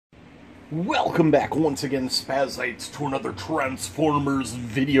Welcome back once again, Spazites, to another Transformers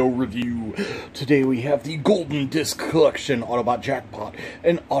video review. Today we have the Golden Disc Collection, Autobot Jackpot,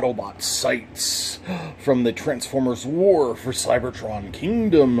 and Autobot Sights from the Transformers War for Cybertron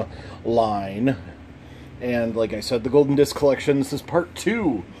Kingdom line. And like I said, the Golden Disc Collection, this is part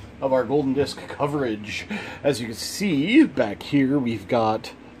 2 of our Golden Disc coverage. As you can see, back here we've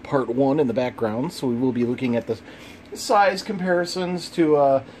got part 1 in the background, so we will be looking at the size comparisons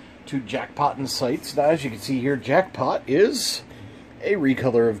to Jackpot and Sights. Now, as you can see here, Jackpot is a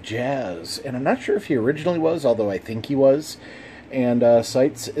recolor of Jazz, and I'm not sure if he originally was, although I think he was. And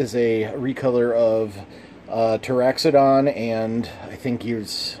Sights is a recolor of Taraxodon, and I think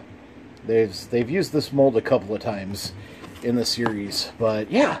they've used this mold a couple of times in the series. But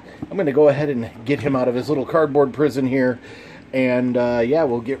yeah, I'm going to go ahead and get him out of his little cardboard prison here, and yeah,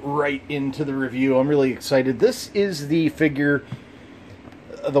 we'll get right into the review. I'm really excited. This is the figure,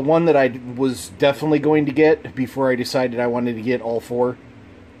 the one that I was definitely going to get before I decided I wanted to get all 4.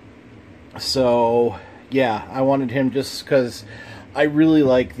 So, yeah, I wanted him just because I really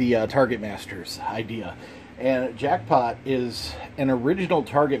like the Target Masters idea. And Jackpot is an original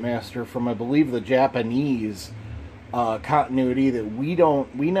Target Master from, I believe, the Japanese continuity that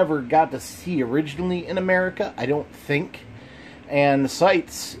we never got to see originally in America, I don't think. And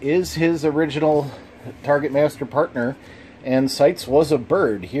Sights is his original Target Master partner. And Sights was a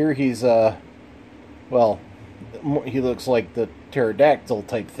bird. Here he's, well, he looks like the pterodactyl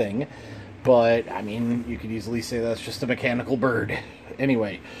type thing. But, I mean, you could easily say that's just a mechanical bird.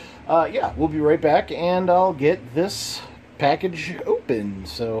 Anyway, yeah, we'll be right back, and I'll get this package open.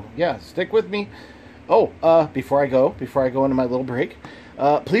 So, yeah, stick with me. Oh, before I go into my little break,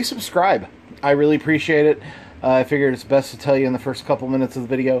 please subscribe. I really appreciate it. I figured it's best to tell you in the first couple minutes of the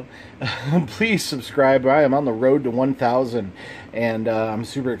video. Please subscribe. I am on the road to 1,000, and I'm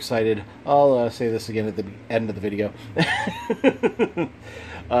super excited. I'll say this again at the end of the video.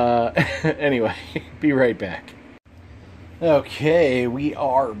 Anyway, be right back. Okay, we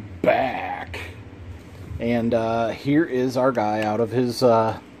are back. And here is our guy out of his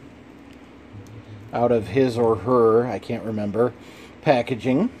or her, I can't remember,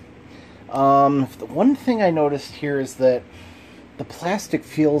 packaging. The one thing I noticed here is that the plastic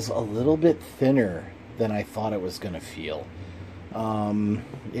feels a little bit thinner than I thought it was going to feel.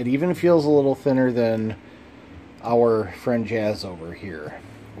 It even feels a little thinner than our friend Jazz over here,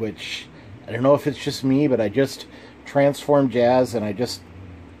 which I don't know if it's just me, but I just transformed Jazz, and I just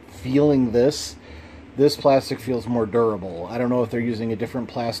feeling this plastic feels more durable. I don't know if they're using a different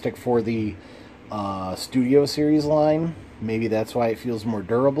plastic for the Studio Series line. Maybe that's why it feels more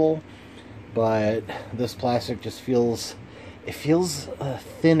durable. But this plastic just feels, it feels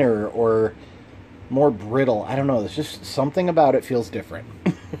thinner or more brittle. I don't know, there's just something about it feels different.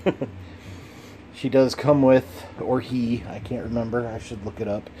 She does come with, or he, I can't remember, I should look it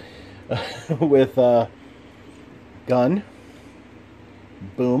up, with a gun.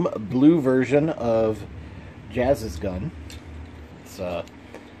 Boom, blue version of Jazz's gun. Let's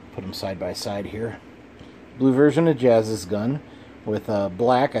put them side by side here. Blue version of Jazz's gun, with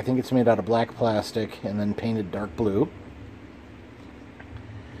black, I think it's made out of black plastic, and then painted dark blue.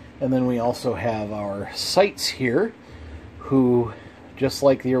 And then we also have our Sights here, who, just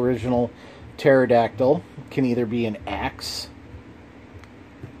like the original pterodactyl, can either be an axe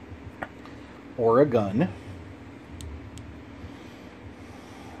or a gun.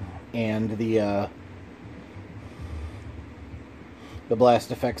 And the blast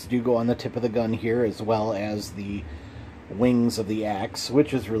effects do go on the tip of the gun here, as well as the wings of the axe,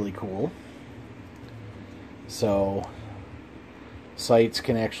 which is really cool. So Sights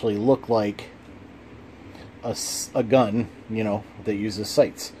can actually look like a gun, you know, that uses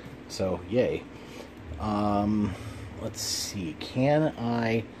sights. So yay. Let's see, can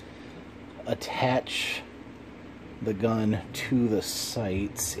I attach the gun to the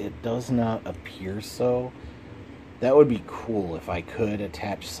sights? It does not appear so. That would be cool if I could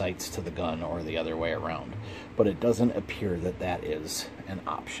attach sights to the gun, or the other way around. But it doesn't appear that that is an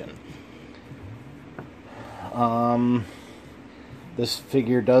option. This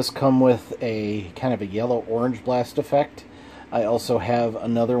figure does come with a kind of a yellow-orange blast effect. I also have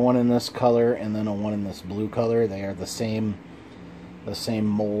another one in this color, and then one in this blue color. They are the same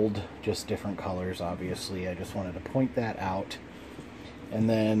mold, just different colors, obviously. I just wanted to point that out. And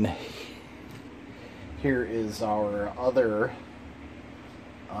then here is our other,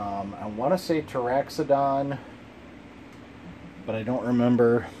 I want to say Taraxodon, but I don't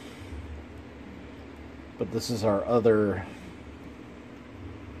remember. But this is our other,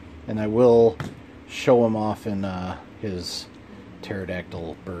 and I will show him off in his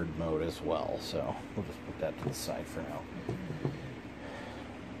pterodactyl bird mode as well. So we'll just put that to the side for now.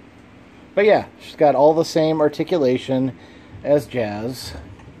 But yeah, she's got all the same articulation as Jazz.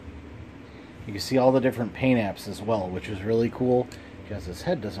 You can see all the different paint apps as well, which is really cool. Jazz's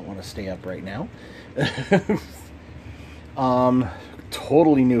head doesn't want to stay up right now.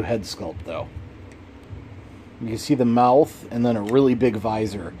 Totally new head sculpt though. You can see the mouth and then a really big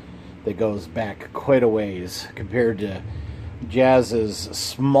visor that goes back quite a ways compared to Jazz's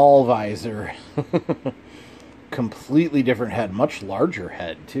small visor. Completely different head, much larger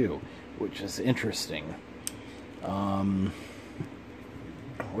head too, which is interesting.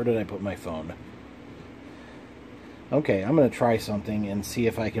 Where did I put my phone? Okay, I'm going to try something and see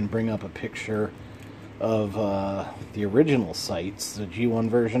if I can bring up a picture of the original sights, the G1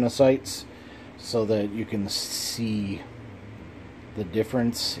 version of sights, so that you can see the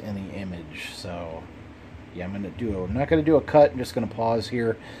difference in the image. So, yeah, I'm not going to do a cut. I'm just going to pause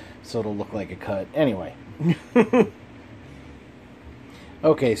here so it'll look like a cut. Anyway.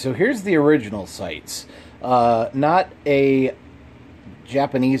 Okay, so here's the original sights. Not a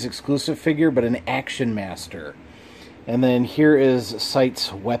Japanese exclusive figure, but an Action Master. And then here is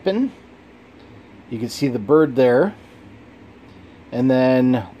Sight's weapon. You can see the bird there. And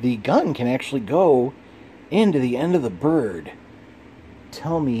then the gun can actually go into the end of the bird.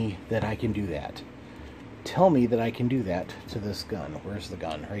 Tell me that I can do that. Tell me that I can do that to this gun. Where's the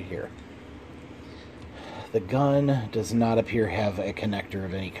gun? Right here. The gun does not appear to have a connector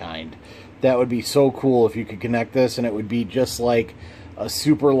of any kind. That would be so cool if you could connect this and it would be just like a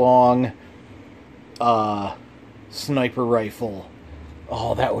super long sniper rifle.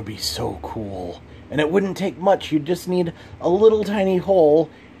 Oh, that would be so cool. And it wouldn't take much. You'd just need a little tiny hole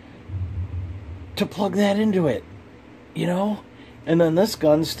to plug that into it. You know? And then this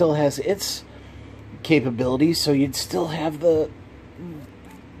gun still has its capabilities, so you'd still have the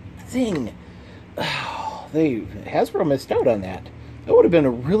thing. Hasbro missed out on that. It would have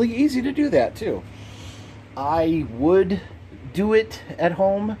been really easy to do that, too. I would do it at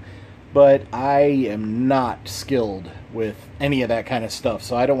home, but I am not skilled with any of that kind of stuff,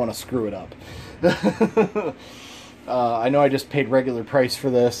 so I don't want to screw it up. I know I just paid regular price for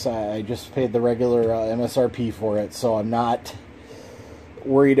this. I just paid the regular MSRP for it, so I'm not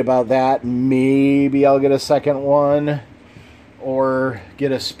worried about that. Maybe I'll get a second one or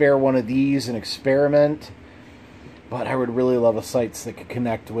get a spare one of these and experiment. But I would really love a Sights that could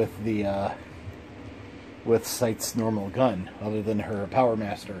connect with the with Sights' normal gun, other than her Power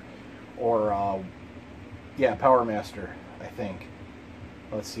Master, or yeah, Power Master, I think.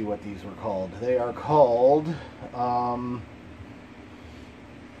 Let's see what these were called. They are called,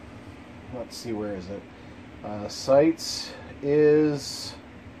 let's see, where is it? Sights is,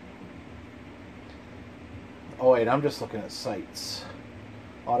 oh wait, I'm just looking at Sights.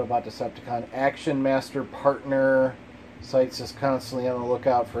 Autobot Decepticon Action Master Partner. Sights is constantly on the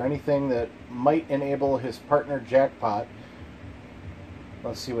lookout for anything that might enable his partner Jackpot.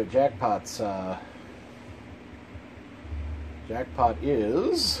 Let's see what Jackpot's Jackpot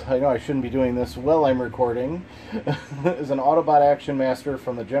is. I know I shouldn't be doing this while I'm recording. Is an Autobot Action Master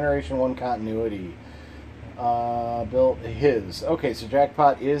from the Generation 1 continuity. Built his. Okay, so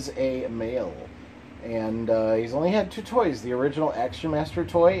Jackpot is a male. And he's only had 2 toys. The original Action Master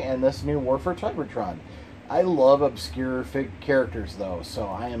toy and this new Warfare Cybertron. I love obscure characters, though, so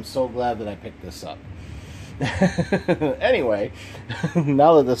I am so glad that I picked this up. Anyway,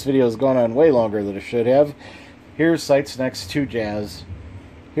 now that this video has gone on way longer than it should have, here's Sights next to Jazz.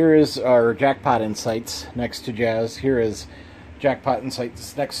 Here is our Jackpot in Sights next to Jazz. Here is Jackpot in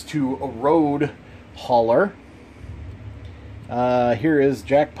Sights next to a Road Hauler. Here is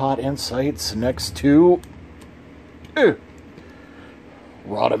Jackpot in Sights next to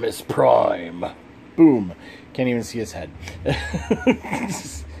Rodimus Prime. Boom. Can't even see his head.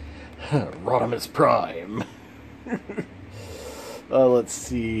 Rodimus Prime. Let's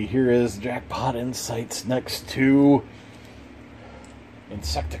see. Here is Jackpot in Sights next to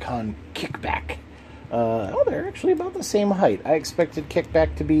Insecticon Kickback. Oh, they're actually about the same height. I expected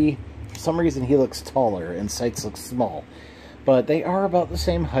Kickback to be, for some reason, he looks taller and Sights looks small. But they are about the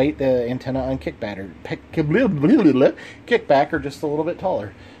same height. The antenna on Kickback are just a little bit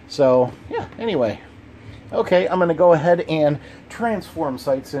taller. So, yeah, anyway. Okay, I'm going to go ahead and transform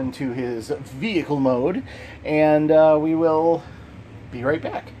Sights into his vehicle mode. And we will be right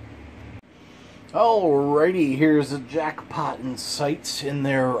back. Alrighty, here's a Jackpot and Sights in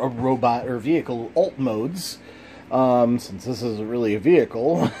their robot or vehicle alt modes. Since this isn't really a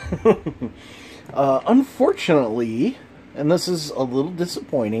vehicle. Unfortunately, and this is a little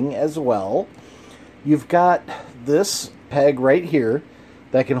disappointing as well, you've got this peg right here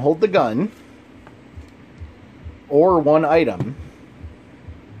that can hold the gun, or one item,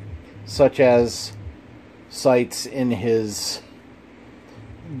 such as sights in his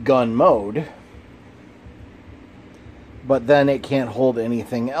gun mode, but then it can't hold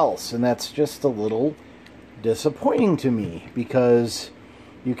anything else, and that's just a little disappointing to me, because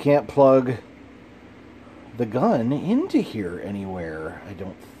you can't plug the gun into here anywhere, I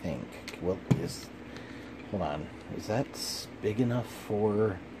don't think. Well, hold on, is that big enough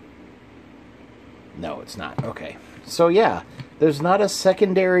for... No, it's not. Okay. So yeah, there's not a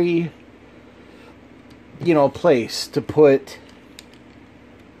secondary, place to put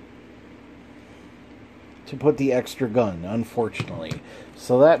the extra gun, unfortunately.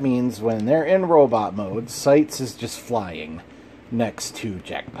 So that means when they're in robot mode, Sights is just flying next to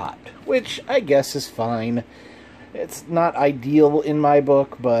Jackpot, which I guess is fine. It's not ideal in my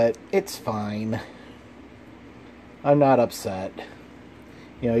book, but it's fine. I'm not upset.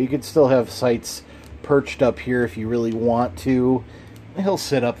 You could still have Sights perched up here if you really want to. He'll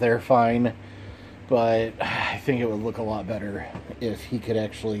sit up there fine, but I think it would look a lot better if he could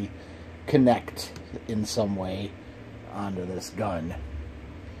actually connect in some way onto this gun.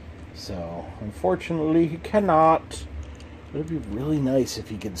 So, unfortunately, he cannot. But it'd be really nice if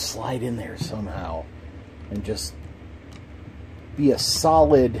he could slide in there somehow and just be a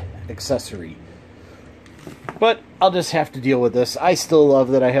solid accessory. But I'll just have to deal with this. I still love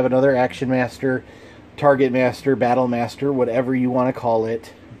that I have another Action Master, Target Master, Battle Master, whatever you want to call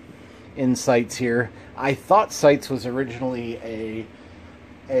it, in Sights here. I thought Sights was originally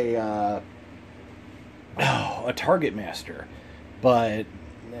a Target Master, but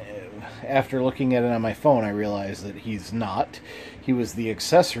after looking at it on my phone, I realized that he's not. He was the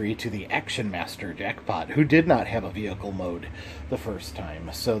accessory to the Action Master Jackpot, who did not have a vehicle mode the first time.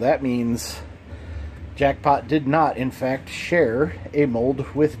 So that means Jackpot did not, in fact, share a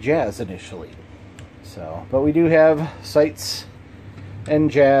mold with Jazz initially. So, but we do have Sights and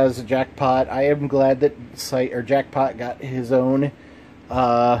Jazz, Jackpot. I am glad that Jackpot got his own,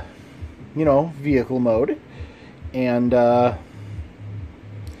 vehicle mode, and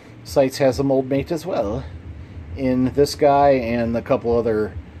Sights has a mold mate as well in this guy and a couple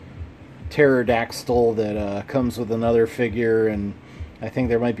other Pterodactyl that comes with another figure, and I think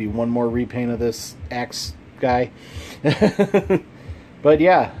there might be one more repaint of this axe guy. But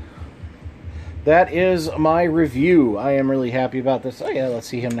yeah, that is my review. I am really happy about this. Oh yeah, let's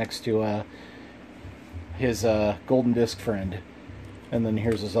see him next to his Golden Disc friend. And then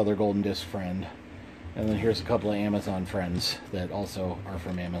here's his other Golden Disc friend. And then here's a couple of Amazon friends that also are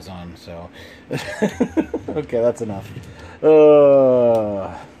from Amazon. So, okay, that's enough.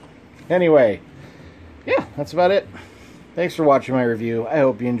 Anyway, yeah, that's about it. Thanks for watching my review. I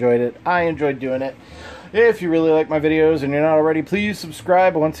hope you enjoyed it. I enjoyed doing it. If you really like my videos and you're not already, please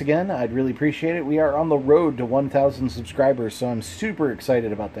subscribe. Once again, I'd really appreciate it. We are on the road to 1,000 subscribers, so I'm super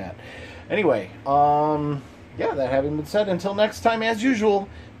excited about that. Anyway, yeah, that having been said, until next time, as usual,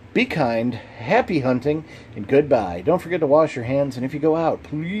 be kind, happy hunting, and goodbye. Don't forget to wash your hands, and if you go out,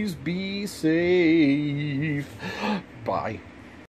 please be safe. Bye.